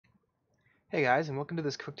Hey guys, and welcome to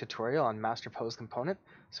this quick tutorial on Master Pose Component.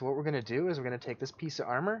 So what we're going to do is we're going to take this piece of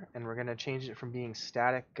armor and we're going to change it from being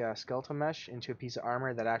static skeletal mesh into a piece of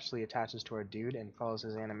armor that actually attaches to our dude and follows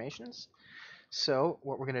his animations. So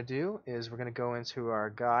what we're going to do is we're going to go into our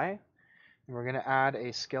guy and we're going to add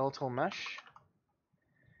a skeletal mesh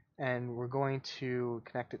and we're going to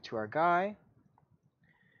connect it to our guy,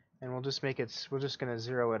 and we're just going to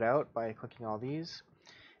zero it out by clicking all these.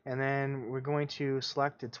 And then we're going to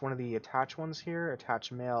select, it's one of the attach ones here,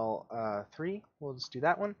 attach male 3. We'll just do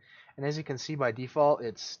that one. And as you can see, by default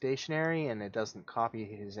it's stationary and it doesn't copy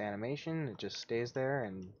his animation, it just stays there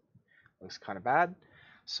and looks kind of bad.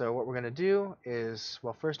 So what we're going to do is,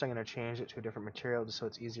 well, first I'm going to change it to a different material just so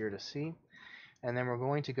it's easier to see. And then we're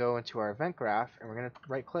going to go into our event graph and we're going to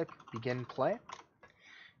right click, begin play.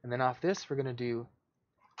 And then off this we're going to do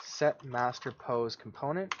set master pose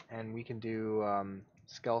component, and we can do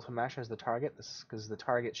skeletal mesh as the target, because the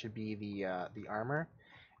target should be the armor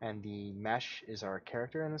and the mesh is our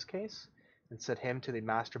character in this case, and set him to the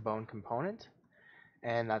master bone component.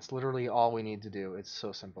 And that's literally all we need to do. It's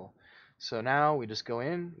so simple. So now we just go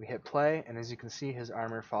in, we hit play, and as you can see, his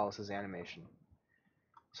armor follows his animation.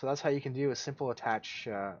 So that's how you can do a simple attach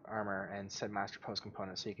armor and set master pose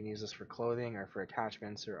component. So you can use this for clothing or for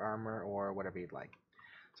attachments or armor or whatever you'd like.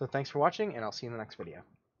 So thanks for watching, and I'll see you in the next video.